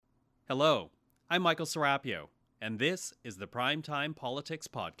Hello, I'm Michael Serapio, and this is the Primetime Politics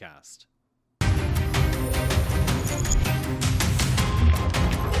Podcast.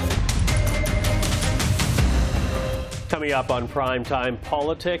 Coming up on Primetime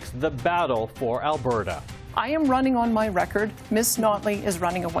Politics, the battle for Alberta. I am running on my record. Miss Notley is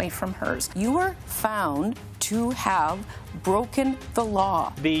running away from hers. You were found to have broken the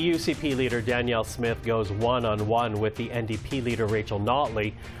law. The UCP leader Danielle Smith goes one-on-one with the NDP leader Rachel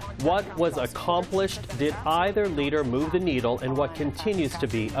Notley. What was accomplished? Did either leader move the needle in what continues to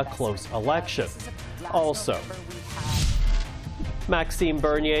be a close election? Also, Maxime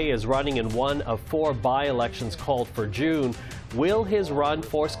Bernier is running in one of 4 by-elections called for June. Will his run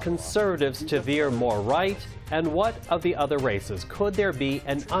force Conservatives to veer more right? And what of the other races? Could there be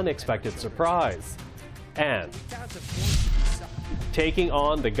an unexpected surprise? And taking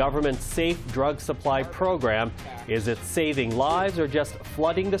on the government's safe drug supply program, is it saving lives or just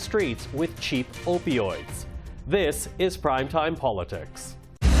flooding the streets with cheap opioids? This is Primetime Politics.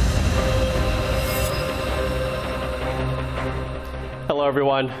 Hello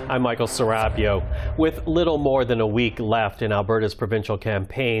everyone, I'm Michael Serapio. With little more than a week left in Alberta's provincial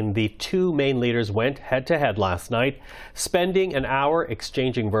campaign, the 2 main leaders went head-to-head last night, spending an hour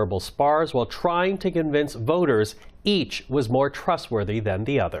exchanging verbal spars while trying to convince voters each was more trustworthy than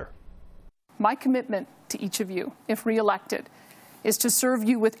the other. My commitment to each of you, if re-elected, is to serve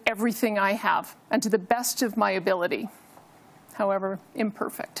you with everything I have and to the best of my ability, however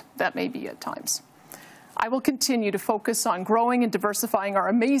imperfect that may be at times. I will continue to focus on growing and diversifying our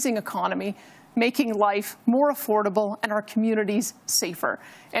amazing economy, making life more affordable and our communities safer,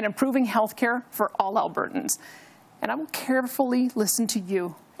 and improving healthcare for all Albertans. And I will carefully listen to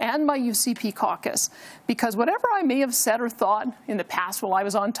you and my UCP caucus, because whatever I may have said or thought in the past while I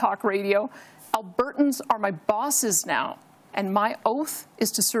was on talk radio, Albertans are my bosses now, and my oath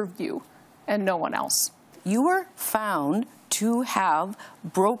is to serve you and no one else. You were found to have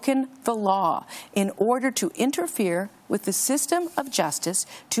broken the law in order to interfere with the system of justice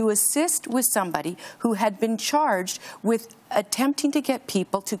to assist with somebody who had been charged with attempting to get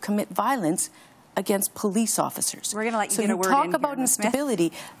people to commit violence against police officers. We're going to let you so get a word in talk here, about Ms.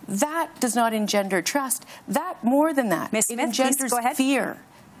 instability. That does not engender trust. That, more than that, Ms. it Smith, engenders go ahead. fear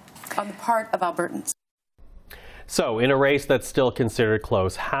on the part of Albertans. So, in a race that's still considered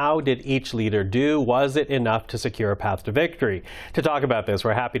close, how did each leader do? Was it enough to secure a path to victory? To talk about this,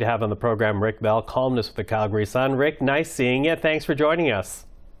 we're happy to have on the program Rick Bell, columnist with the Calgary Sun. Rick, nice seeing you. Thanks for joining us.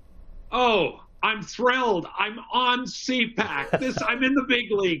 Oh, I'm thrilled. I'm on CPAC. I'm in the big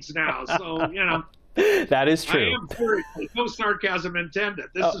leagues now, so, you know. That is true. I am serious. No sarcasm intended.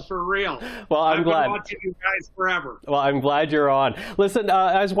 This is for real. Well, I've glad. been watching you guys forever. Well, I'm glad you're on. Listen,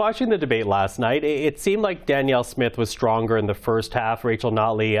 I was watching the debate last night. It seemed like Danielle Smith was stronger in the first half. Rachel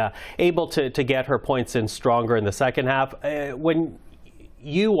Notley able to get her points in stronger in the second half. When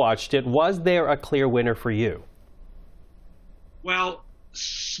you watched it, was there a clear winner for you? Well,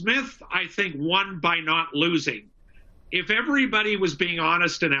 Smith, I think, won by not losing. If everybody was being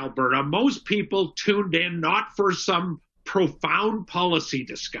honest in Alberta, most people tuned in not for some profound policy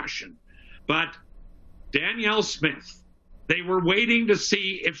discussion, but Danielle Smith. They were waiting to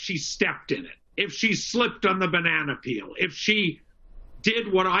see if she stepped in it, if she slipped on the banana peel, if she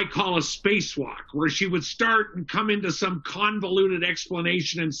did what I call a spacewalk, where she would start and come into some convoluted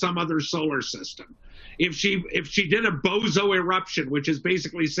explanation in some other solar system. If she did a bozo eruption, which is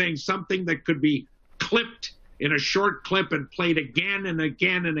basically saying something that could be clipped in a short clip and played again and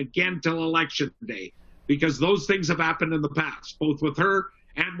again and again till election day, because those things have happened in the past, both with her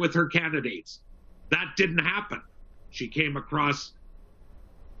and with her candidates. That didn't happen. She came across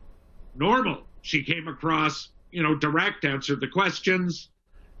normal. She came across, direct, answered the questions,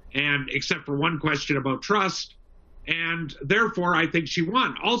 and except for one question about trust. And therefore, I think she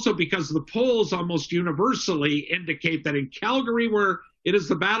won. Also because the polls almost universally indicate that in Calgary, where it is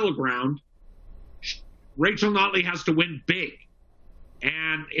the battleground, Rachel Notley has to win big.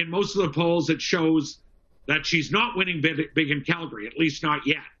 And in most of the polls, it shows that she's not winning big in Calgary, at least not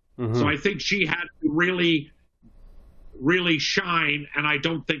yet. Mm-hmm. So I think she had to really shine, and I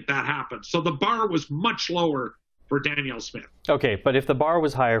don't think that happened. So the bar was much lower for Danielle Smith. Okay, but if the bar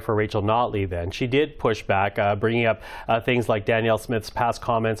was higher for Rachel Notley, then she did push back, bringing up things like Danielle Smith's past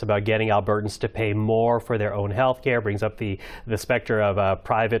comments about getting Albertans to pay more for their own health care, brings up the specter of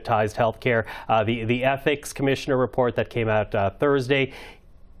privatized health care, the ethics commissioner report that came out Thursday.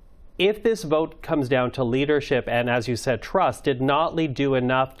 If this vote comes down to leadership and, as you said, trust, did Notley do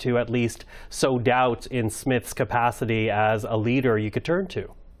enough to at least sow doubt in Smith's capacity as a leader you could turn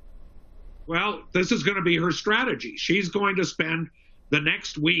to? Well, this is going to be her strategy. She's going to spend the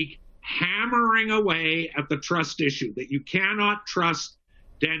next week hammering away at the trust issue, that you cannot trust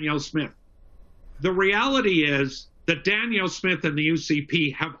Danielle Smith. The reality is that Danielle Smith and the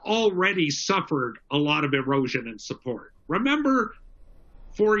UCP have already suffered a lot of erosion in support. Remember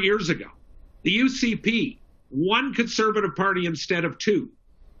 4 years ago, the UCP, one Conservative Party instead of two,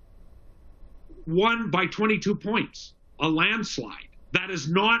 won by 22 points, a landslide. That is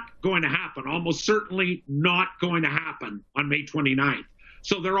not going to happen, almost certainly not going to happen on May 29th.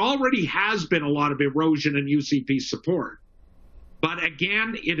 So there already has been a lot of erosion in UCP support. But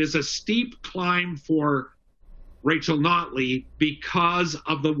again, it is a steep climb for Rachel Notley because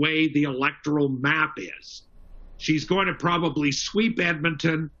of the way the electoral map is. She's going to probably sweep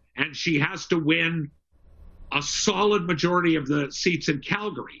Edmonton, and she has to win a solid majority of the seats in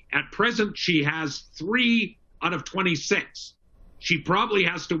Calgary. At present, she has 3 out of 26. She probably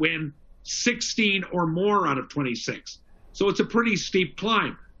has to win 16 or more out of 26. So it's a pretty steep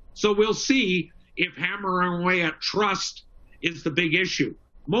climb. So we'll see if hammering away at trust is the big issue.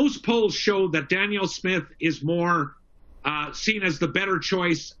 Most polls show that Danielle Smith is more seen as the better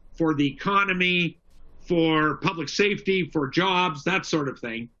choice for the economy, for public safety, for jobs, that sort of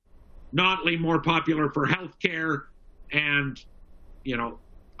thing. Notley more popular for healthcare and,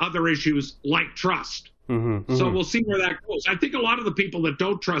 other issues like trust. So we'll see where that goes. I think a lot of the people that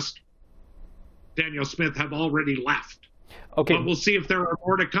don't trust Danielle Smith have already left. Okay. But we'll see if there are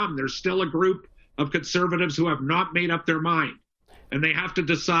more to come. There's still a group of Conservatives who have not made up their mind. And they have to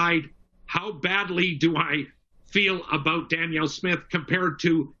decide, how badly do I feel about Danielle Smith compared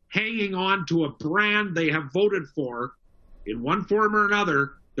to hanging on to a brand they have voted for in one form or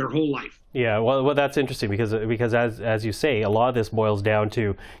another their whole life. Yeah, well, that's interesting because as you say, a lot of this boils down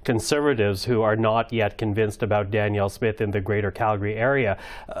to Conservatives who are not yet convinced about Danielle Smith in the greater Calgary area.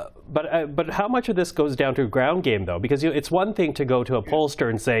 But how much of this goes down to ground game, though? Because it's one thing to go to a pollster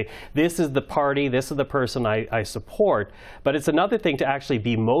and say, this is the party, this is the person I support, but it's another thing to actually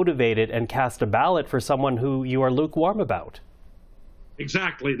be motivated and cast a ballot for someone who you are lukewarm about.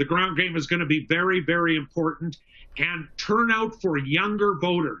 Exactly. The ground game is going to be very, very important. And turnout for younger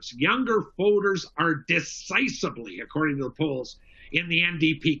voters. Younger voters are decisively, according to the polls, in the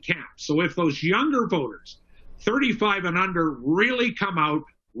NDP camp. So if those younger voters, 35 and under, really come out,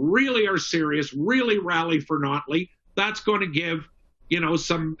 really are serious, really rally for Notley, that's going to give,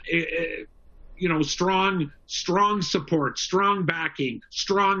 some, strong support, strong backing,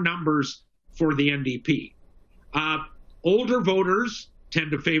 strong numbers for the NDP. Older voters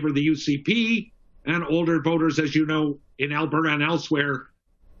tend to favor the UCP. And older voters, as you know, in Alberta and elsewhere,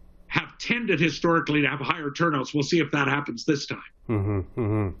 have tended historically to have higher turnouts. We'll see if that happens this time.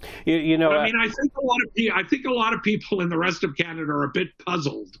 I think a lot of people in the rest of Canada are a bit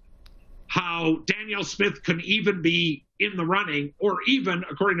puzzled how Danielle Smith can even be in the running, or even,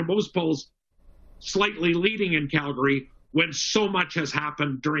 according to most polls, slightly leading in Calgary when so much has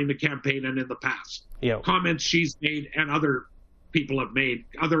happened during the campaign and in the past. Yeah. Comments she's made and other people have made,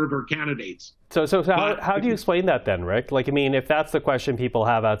 other of her candidates. So how do you explain that then, Rick? If that's the question people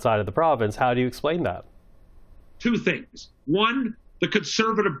have outside of the province, how do you explain that? Two things. One, the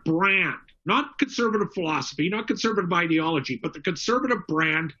Conservative brand, not Conservative philosophy, not Conservative ideology, but the Conservative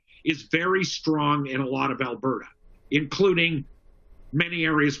brand is very strong in a lot of Alberta, including many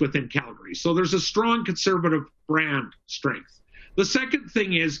areas within Calgary. So there's a strong Conservative brand strength. The second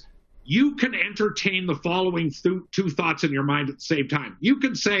thing is, you can entertain the following two thoughts in your mind at the same time. You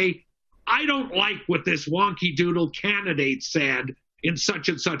can say, I don't like what this wonky doodle candidate said in such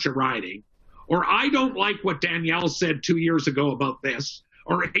and such a riding, or I don't like what Danielle said 2 years ago about this,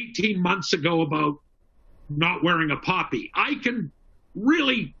 or 18 months ago about not wearing a poppy. I can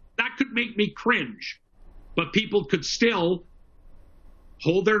really, that could make me cringe, but people could still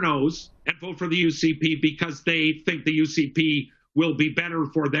hold their nose and vote for the UCP because they think the UCP will be better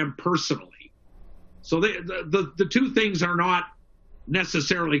for them personally. So the two things are not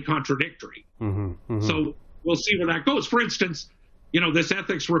necessarily contradictory. So we'll see where that goes. For instance, this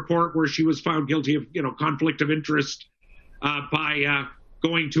ethics report where she was found guilty of, conflict of interest by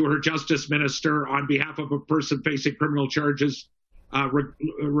going to her justice minister on behalf of a person facing criminal charges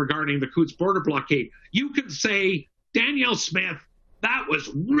regarding the Coutts border blockade. You can say, Danielle Smith, that was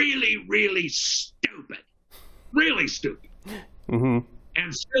really, really stupid. Really stupid.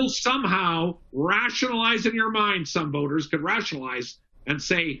 And still somehow rationalize in your mind, some voters could rationalize and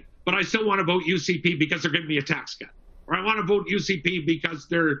say, but I still want to vote UCP because they're giving me a tax cut. Or I want to vote UCP because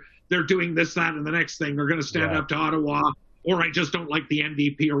they're doing this, that, and the next thing. They're going to stand up to Ottawa, or I just don't like the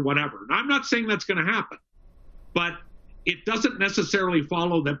NDP or whatever. Now, I'm not saying that's going to happen, but it doesn't necessarily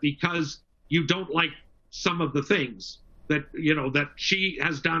follow that because you don't like some of the things that, that she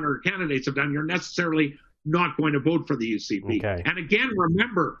has done or candidates have done, you're necessarily not going to vote for the UCP. Okay. And again,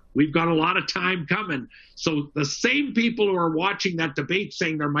 remember, we've got a lot of time coming. So the same people who are watching that debate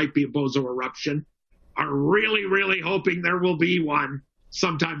saying there might be a bozo eruption are really, really hoping there will be one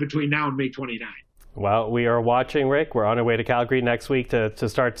sometime between now and May 29. Well, we are watching, Rick. We're on our way to Calgary next week to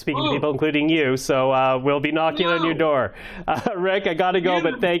start speaking to people, including you. So we'll be knocking on your door. Rick, I got to go,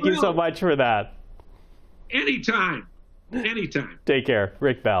 but thank you so much for that. Anytime. Anytime. Take care.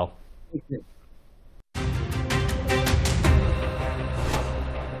 Rick Bell. Okay.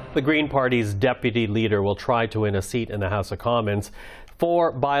 The Green Party's deputy leader will try to win a seat in the House of Commons.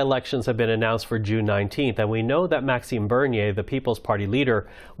 4 by-elections have been announced for June 19th, and we know that Maxime Bernier, the People's Party leader,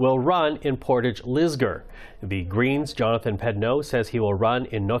 will run in Portage-Lisgar. The Greens' Jonathan Pedneau says he will run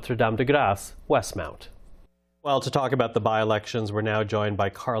in Notre-Dame-de-Grâce, Westmount. Well, to talk about the by-elections, we're now joined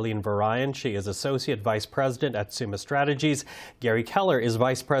by Carlene Variyan. She is Associate Vice President at Summa Strategies. Garry Keller is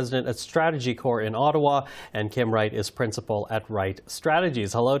Vice President at Strategy Corps in Ottawa. And Kim Wright is Principal at Wright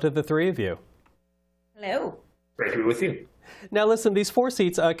Strategies. Hello to the three of you. Hello. Great to be with you. Now, listen, these 4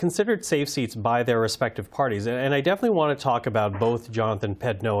 seats are considered safe seats by their respective parties. And I definitely want to talk about both Jonathan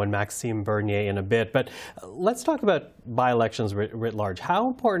Pedneau and Maxime Bernier in a bit. But let's talk about by-elections writ large. How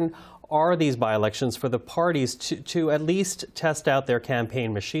important are these by-elections for the parties to at least test out their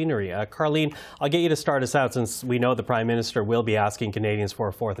campaign machinery? Carlene, I'll get you to start us out, since we know the Prime Minister will be asking Canadians for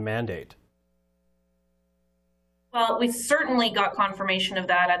a 4th mandate. Well, we certainly got confirmation of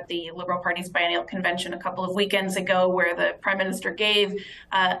that at the Liberal Party's biennial convention a couple of weekends ago, where the Prime Minister gave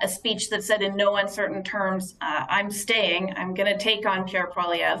a speech that said in no uncertain terms, I'm staying, I'm going to take on Pierre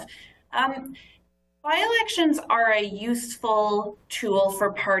Poilievre. By-elections are a useful tool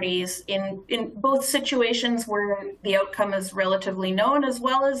for parties in both situations where the outcome is relatively known, as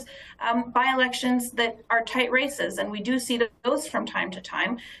well as by-elections that are tight races. And we do see those from time to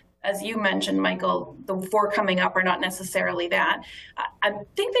time. As you mentioned, Michael, the 4 coming up are not necessarily that. I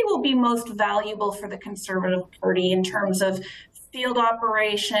think they will be most valuable for the Conservative Party in terms of field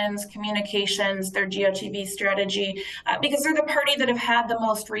operations, communications, their GOTV strategy, because they're the party that have had the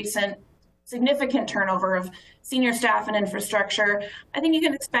most recent significant turnover of senior staff and infrastructure. I think you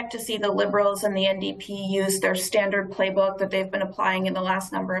can expect to see the Liberals and the NDP use their standard playbook that they've been applying in the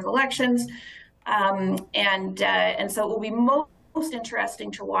last number of elections. And so it will be most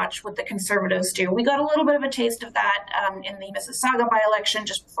interesting to watch what the Conservatives do. We got a little bit of a taste of that in the Mississauga by-election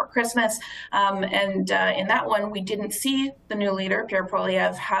just before Christmas. And in that one, we didn't see the new leader, Pierre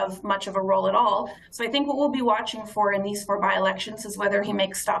Poilievre, have much of a role at all. So I think what we'll be watching for in these 4 by-elections is whether he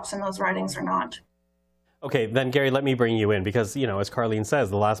makes stops in those ridings or not. Okay, then, Garry, let me bring you in because, as Carlene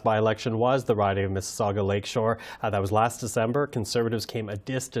says, the last by-election was the riding of Mississauga Lakeshore. That was last December. Conservatives came a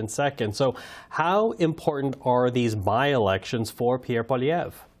distant second. So how important are these by-elections for Pierre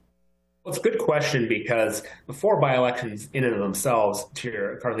Poilievre? Well, it's a good question, because the 4 by-elections in and of themselves,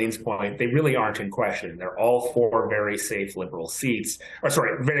 to Carlene's point, they really aren't in question. They're all 4 very safe Liberal seats,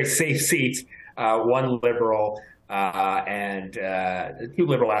 very safe seats, 1 Liberal and 2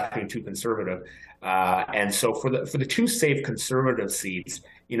 Liberal, actually 2 Conservative. And so for the 2 safe Conservative seats,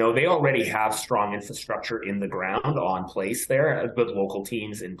 they already have strong infrastructure in the ground on place there, good local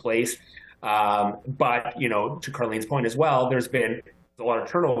teams in place. But, to Carlene's point as well, there's been a lot of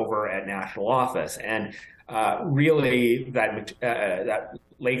turnover at national office. And really that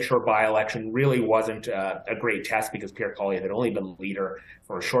Lakeshore by-election really wasn't a great test, because Pierre Poilievre had only been leader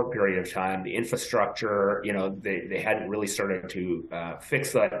for a short period of time. The infrastructure, they hadn't really started to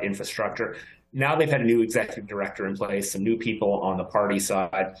fix that infrastructure. Now they've had a new executive director in place, some new people on the party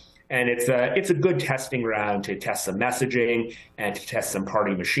side, and it's a good testing ground to test some messaging and to test some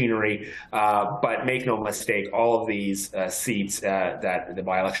party machinery. But make no mistake, all of these seats that the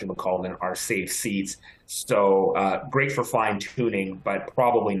by-election would call them are safe seats. So great for fine-tuning, but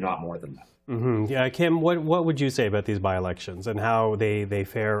probably not more than that. Mm-hmm. Yeah, Kim, what would you say about these by-elections and how they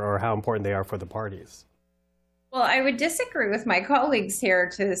fare, or how important they are for the parties? Well, I would disagree with my colleagues here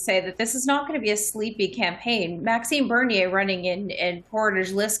to say that this is not going to be a sleepy campaign. Maxime Bernier, running in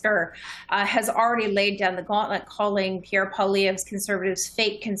Portage-Lisgar, has already laid down the gauntlet, calling Pierre Poilievre's Conservatives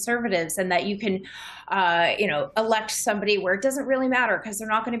fake Conservatives, and that you can, elect somebody where it doesn't really matter because they're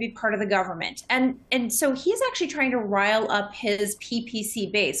not going to be part of the government. And so he's actually trying to rile up his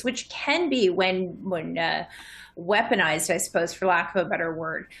PPC base, which can be when weaponized, I suppose, for lack of a better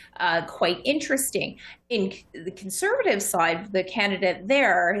word, quite interesting. In the Conservative side, the candidate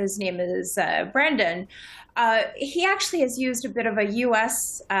there, his name is Brendan, he actually has used a bit of a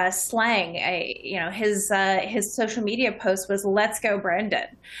U.S. slang. His social media post was "Let's go, Brendan,"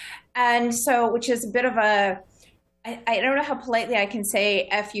 and so, which is a bit of a I don't know how politely I can say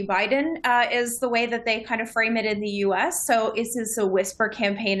F you Biden is the way that they kind of frame it in the US. So is this a whisper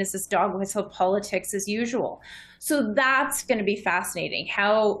campaign? Is this dog whistle politics as usual? So that's going to be fascinating.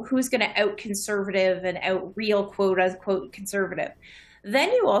 Who's going to out conservative and out real quote unquote conservative?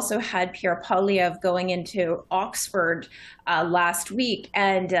 Then you also had Pierre Poilievre going into Oxford last week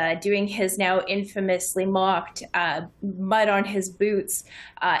and doing his now infamously mocked mud on his boots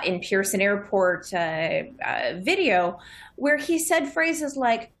in Pearson Airport video, where he said phrases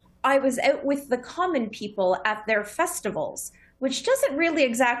like, "I was out with the common people at their festivals," which doesn't really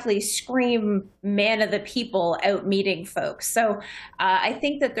exactly scream man of the people out meeting folks. So I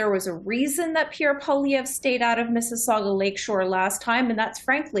think that there was a reason that Pierre Poilievre stayed out of Mississauga Lakeshore last time, and that's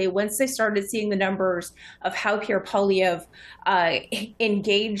frankly, once they started seeing the numbers of how Pierre Poilievre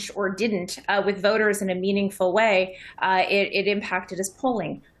engaged or didn't with voters in a meaningful way, it impacted his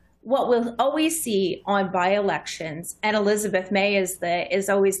polling. What we'll always see on by-elections, and Elizabeth May is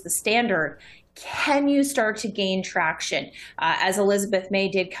always the standard, can you start to gain traction? As Elizabeth May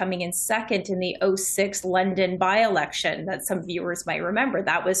did coming in second in the 2006 London by-election that some viewers might remember.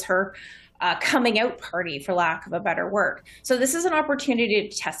 That was her coming out party, for lack of a better word. So this is an opportunity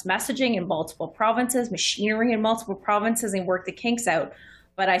to test messaging in multiple provinces, machinery in multiple provinces, and work the kinks out.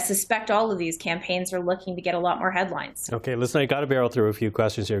 But I suspect all of these campaigns are looking to get a lot more headlines. Okay, listen, I got to barrel through a few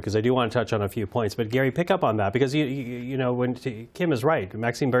questions here because I do want to touch on a few points. But Garry, pick up on that because you know when Kim is right.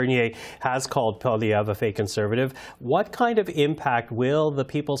 Maxime Bernier has called Poilievre a fake conservative. What kind of impact will the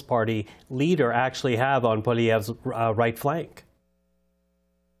People's Party leader actually have on Poilievre's right flank?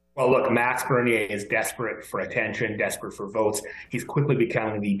 Well, look, Max Bernier is desperate for attention, desperate for votes. He's quickly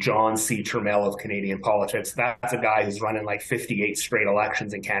becoming the John C. Turmel of Canadian politics. That's a guy who's running like 58 straight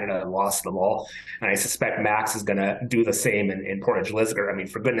elections in Canada and lost them all. And I suspect Max is going to do the same in Portage-Lisgar. I mean,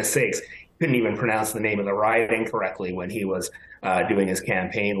 for goodness sakes, he couldn't even pronounce the name of the riding correctly when he was doing his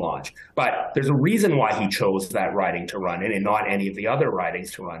campaign launch. But there's a reason why he chose that riding to run in and not any of the other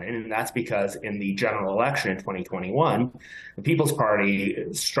ridings to run in. And that's because in the general election in 2021, the People's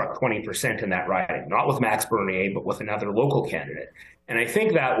Party struck 20% in that riding, not with Max Bernier, but with another local candidate. And I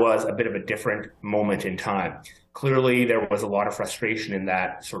think that was a bit of a different moment in time. Clearly, there was a lot of frustration in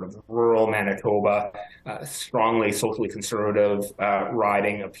that sort of rural Manitoba, strongly socially conservative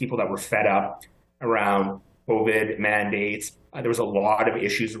riding of people that were fed up around COVID mandates. There was a lot of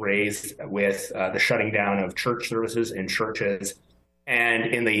issues raised with the shutting down of church services in churches. And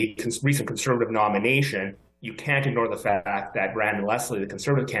in the recent Conservative nomination, you can't ignore the fact that Brandon Leslie, the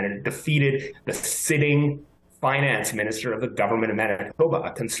Conservative candidate, defeated the sitting finance minister of the government of Manitoba,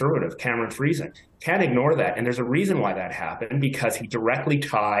 a Conservative, Cameron Friesen. Can't ignore that. And there's a reason why that happened, because he directly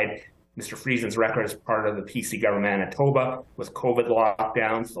tied Mr. Friesen's record as part of the PC government of Manitoba with COVID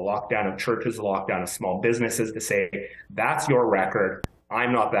lockdowns, the lockdown of churches, the lockdown of small businesses, to say, that's your record.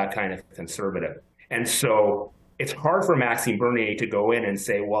 I'm not that kind of conservative. And so it's hard for Maxime Bernier to go in and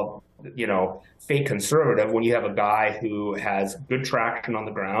say, well, you know, fake conservative when you have a guy who has good traction on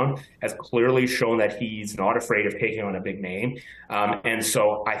the ground, has clearly shown that he's not afraid of taking on a big name. And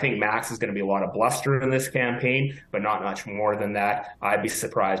so I think Max is going to be a lot of bluster in this campaign, but not much more than that. I'd be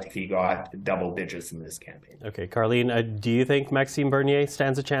surprised if he got double digits in this campaign. Okay, Carlene, do you think Maxime Bernier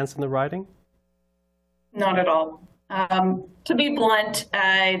stands a chance in the riding? Not at all. To be blunt,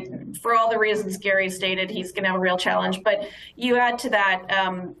 for all the reasons Garry stated, he's going to have a real challenge. But you add to that,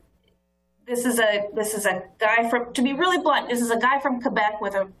 this is a guy from, to be really blunt, this is a guy from Quebec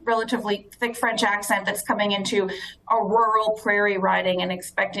with a relatively thick French accent that's coming into a rural prairie riding and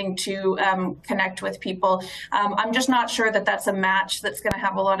expecting to connect with people. I'm just not sure that that's a match that's going to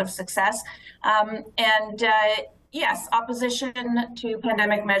have a lot of success. Yes, opposition to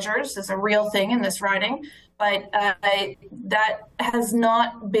pandemic measures is a real thing in this riding, but that has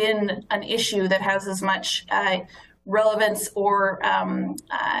not been an issue that has as much relevance or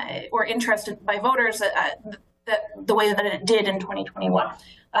interest by voters the way that it did in 2021.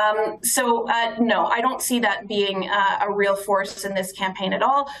 No, I don't see that being a real force in this campaign at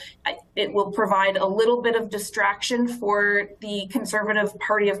all. It will provide a little bit of distraction for the Conservative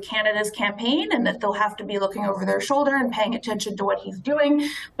Party of Canada's campaign, and that they'll have to be looking over their shoulder and paying attention to what he's doing.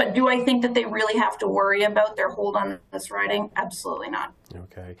 But do I think that they really have to worry about their hold on this riding? Absolutely not.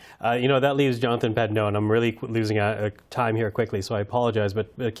 Okay. That leaves Jonathan Pedneau, and I'm really losing time here quickly, so I apologize.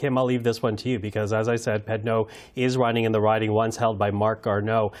 But Kim, I'll leave this one to you because, as I said, Pedneau is running in the riding once held by Marc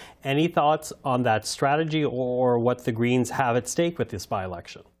Garneau. Any thoughts on that strategy or what the Greens have at stake with this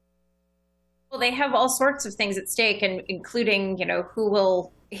by-election? Well, they have all sorts of things at stake, and including, who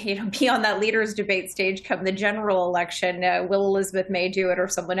will be on that leaders debate stage come the general election. Will Elizabeth May do it or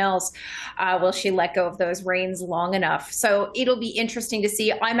someone else? Will she let go of those reins long enough? So it'll be interesting to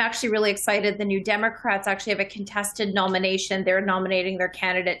see. I'm actually really excited. The New Democrats actually have a contested nomination. They're nominating their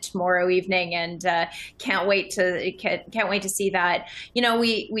candidate tomorrow evening, and can't wait to see that.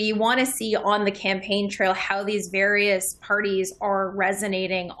 We want to see on the campaign trail how these various parties are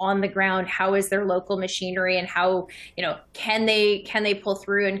resonating on the ground. How is their local machinery, and how can they pull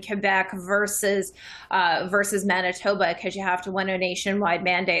through in Quebec versus Manitoba, because you have to win a nationwide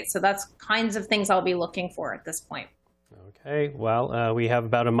mandate. So that's kinds of things I'll be looking for at this point. Okay, well, we have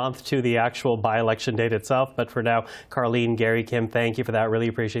about a month to the actual by-election date itself, but for now, Carlene, Garry, Kim, thank you for that. Really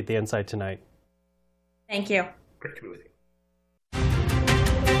appreciate the insight tonight. Thank you. Great to be with you.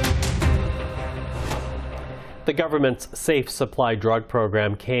 The government's Safe Supply drug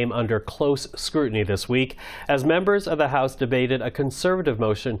program came under close scrutiny this week as members of the House debated a Conservative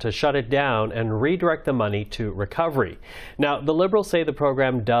motion to shut it down and redirect the money to recovery. Now, the Liberals say the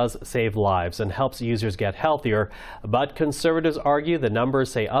program does save lives and helps users get healthier, but Conservatives argue the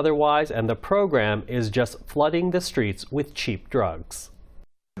numbers say otherwise and the program is just flooding the streets with cheap drugs.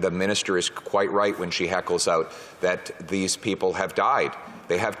 The minister is quite right when she heckles out that these people have died.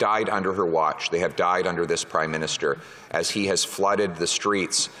 They have died under her watch. They have died under this Prime Minister as he has flooded the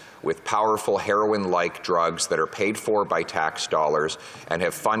streets with powerful heroin-like drugs that are paid for by tax dollars and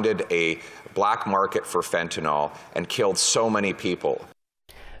have funded a black market for fentanyl and killed so many people.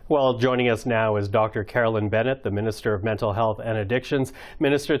 Well, joining us now is Dr. Carolyn Bennett, the Minister of Mental Health and Addictions.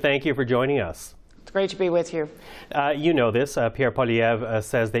 Minister, thank you for joining us. It's great to be with you. You know this. Pierre Poilievre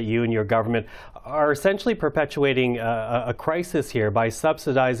says that you and your government are essentially perpetuating a crisis here by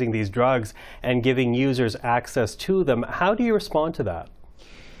subsidizing these drugs and giving users access to them. How do you respond to that?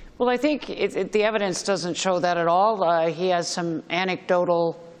 Well, I think the evidence doesn't show that at all. He has some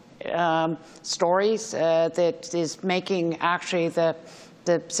anecdotal stories that is making actually the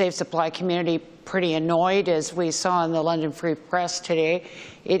Safe Supply community pretty annoyed, as we saw in the London Free Press today.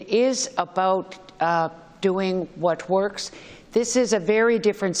 It is about doing what works. This is a very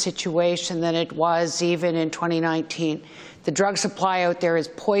different situation than it was even in 2019. The drug supply out there is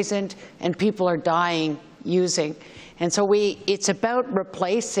poisoned and people are dying using. And so it's about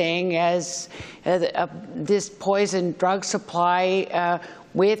replacing this poison drug supply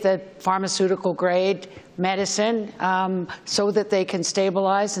with a pharmaceutical grade medicine so that they can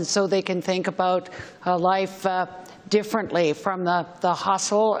stabilize and so they can think about life differently from the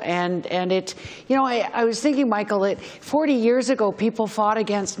hustle. And it, I was thinking, Michael, that 40 years ago, people fought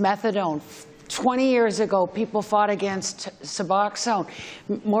against methadone. 20 years ago, people fought against Suboxone.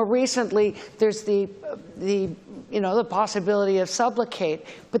 More recently, there's the possibility of Sublocade.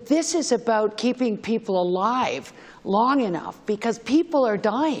 But this is about keeping people alive long enough because people are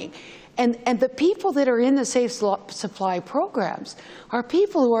dying. And the people that are in the Safe Supply programs are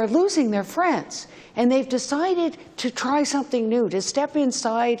people who are losing their friends. And they've decided to try something new, to step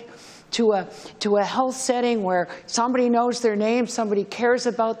inside to a health setting where somebody knows their name, somebody cares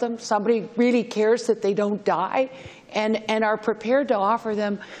about them, somebody really cares that they don't die, and are prepared to offer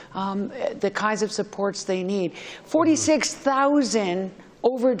them the kinds of supports they need. 46,000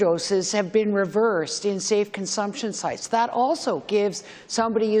 overdoses have been reversed in safe consumption sites. That also gives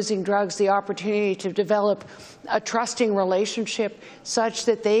somebody using drugs the opportunity to develop a trusting relationship such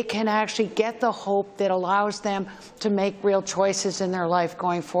that they can actually get the hope that allows them to make real choices in their life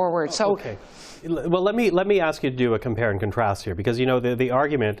going forward. So, okay. Well, let me ask you to do a compare and contrast here, because the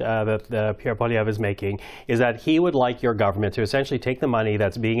argument that Pierre Poilievre is making is that he would like your government to essentially take the money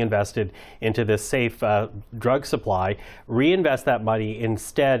that's being invested into this safe drug supply, reinvest that money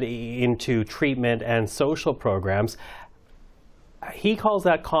instead into treatment and social programs. He calls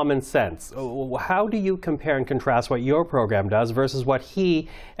that common sense. How do you compare and contrast what your program does versus what he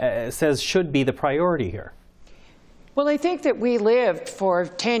says should be the priority here? Well, I think that we lived for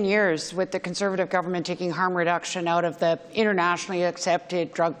 10 years with the Conservative government taking harm reduction out of the internationally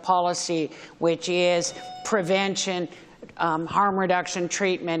accepted drug policy, which is prevention, harm reduction,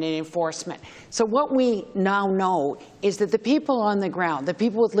 treatment, and enforcement. So what we now know is that the people on the ground, the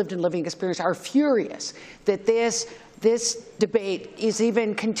people with lived and living experience, are furious that this debate is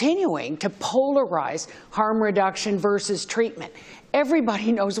even continuing to polarize harm reduction versus treatment.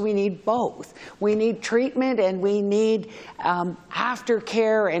 Everybody knows we need both. We need treatment and we need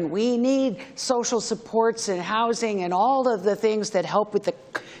aftercare and we need social supports and housing and all of the things that help with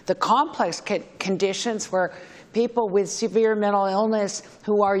the complex conditions where people with severe mental illness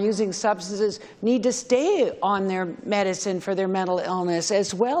who are using substances need to stay on their medicine for their mental illness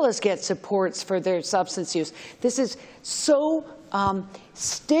as well as get supports for their substance use. This is so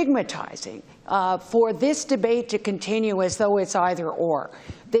stigmatizing for this debate to continue as though it's either or.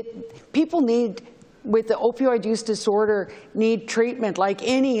 That people with the opioid use disorder need treatment like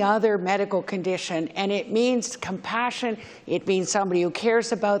any other medical condition, and it means compassion, it means somebody who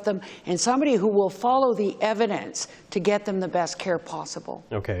cares about them, and somebody who will follow the evidence to get them the best care possible.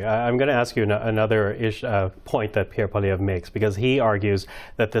 Okay, I'm going to ask you another point that Pierre Poilievre makes, because he argues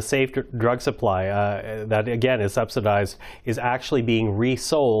that the safe drug supply that again is subsidized is actually being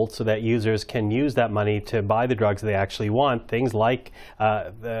resold so that users can use that money to buy the drugs they actually want, things like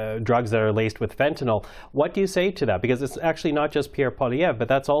the drugs that are laced with fentanyl. What do you say to that? Because it's actually not just Pierre Poilievre, but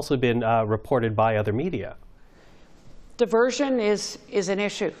that's also been reported by other media. Diversion is an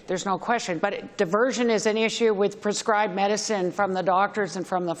issue, there's no question, but diversion is an issue with prescribed medicine from the doctors and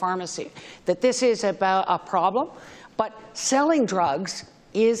from the pharmacy. That this is about a problem, but selling drugs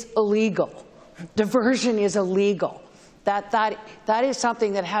is illegal. Diversion is illegal. That is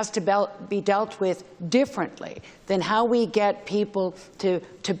something that has to be dealt with differently than how we get people to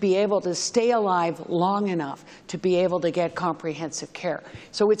be able to stay alive long enough to be able to get comprehensive care.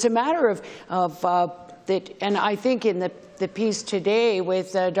 So it's a matter of that, and I think in the piece today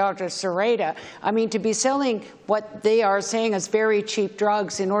with Dr. Serapio, I mean, to be selling what they are saying as very cheap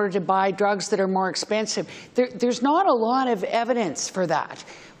drugs in order to buy drugs that are more expensive, there's not a lot of evidence for that.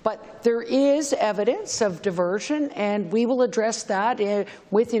 But there is evidence of diversion, and we will address that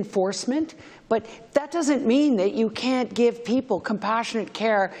with enforcement. But that doesn't mean that you can't give people compassionate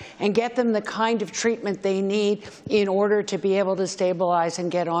care and get them the kind of treatment they need in order to be able to stabilize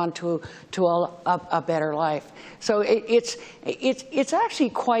and get on to a better life. So it's actually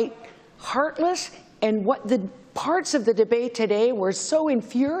quite heartless, and what the parts of the debate today were so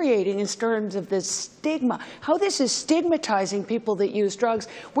infuriating in terms of this stigma, how this is stigmatizing people that use drugs.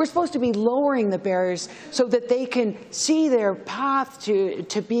 We're supposed to be lowering the barriers so that they can see their path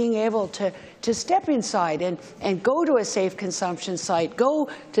to being able to step inside and go to a safe consumption site, go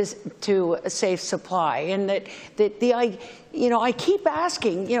to a safe supply. And I keep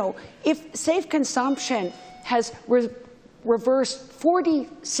asking, if safe consumption has reversed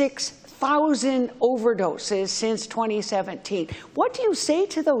 46,000 overdoses since 2017. What do you say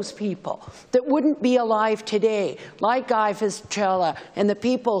to those people that wouldn't be alive today, like Guy Fitzgerald and the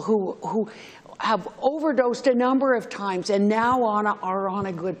people who have overdosed a number of times and now are on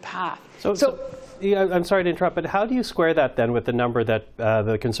a good path? Yeah, I'm sorry to interrupt, but how do you square that then with the number that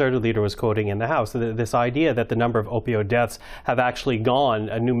the Conservative leader was quoting in the House, this idea that the number of opioid deaths have actually gone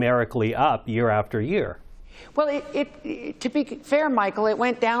numerically up year after year? Well, to be fair, Michael, it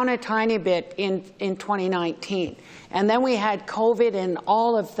went down a tiny bit in 2019. And then we had COVID and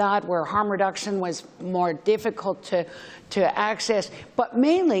all of that, where harm reduction was more difficult to access. But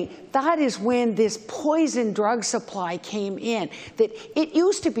mainly, that is when this poison drug supply came in. That it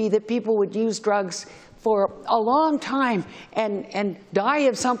used to be that people would use drugs for a long time and die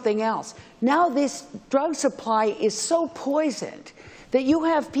of something else. Now this drug supply is so poisoned that you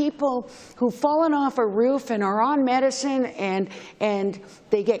have people who've fallen off a roof and are on medicine and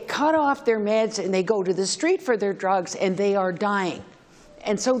they get cut off their meds and they go to the street for their drugs and they are dying.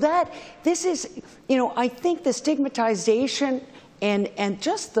 And so this is, I think the stigmatization and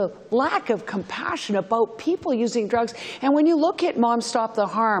just the lack of compassion about people using drugs. And when you look at Moms Stop the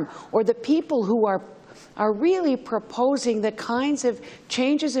Harm, or the people who are really proposing the kinds of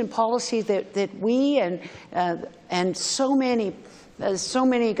changes in policy that we and so many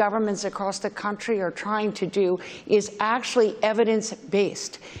governments across the country are trying to do, is actually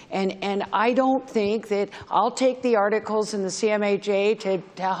evidence-based. And I don't think that I'll take the articles in the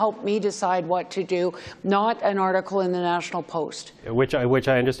CMAJ to help me decide what to do, not an article in the National Post. Which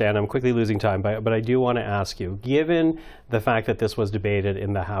I understand. I'm quickly losing time, but I do want to ask you, given the fact that this was debated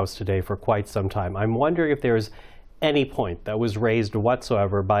in the House today for quite some time, I'm wondering if there's any point that was raised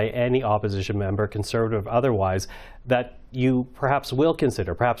whatsoever by any opposition member, Conservative otherwise, that you perhaps will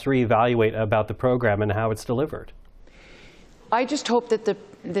consider, perhaps reevaluate about the program and how it's delivered? I just hope that the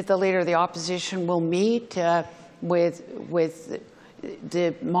Leader of the Opposition will meet with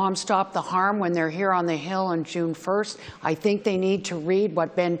the Moms Stop the Harm when they're here on the Hill on June 1st. I think they need to read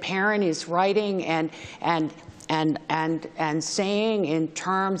what Ben Perrin is writing and saying in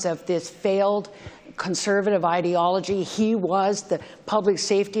terms of this failed Conservative ideology. He was the public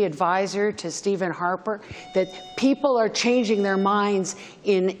safety advisor to Stephen Harper. That people are changing their minds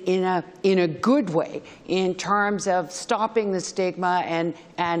in a good way in terms of stopping the stigma and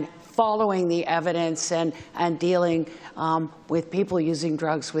following the evidence and dealing with people using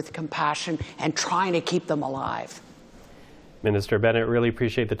drugs with compassion and trying to keep them alive. Minister Bennett, really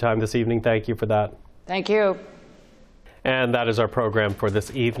appreciate the time this evening. Thank you for that. Thank you. And that is our program for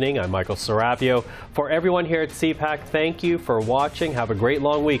this evening. I'm Michael Serapio. For everyone here at CPAC, thank you for watching. Have a great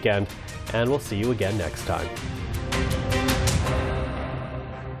long weekend, and we'll see you again next time.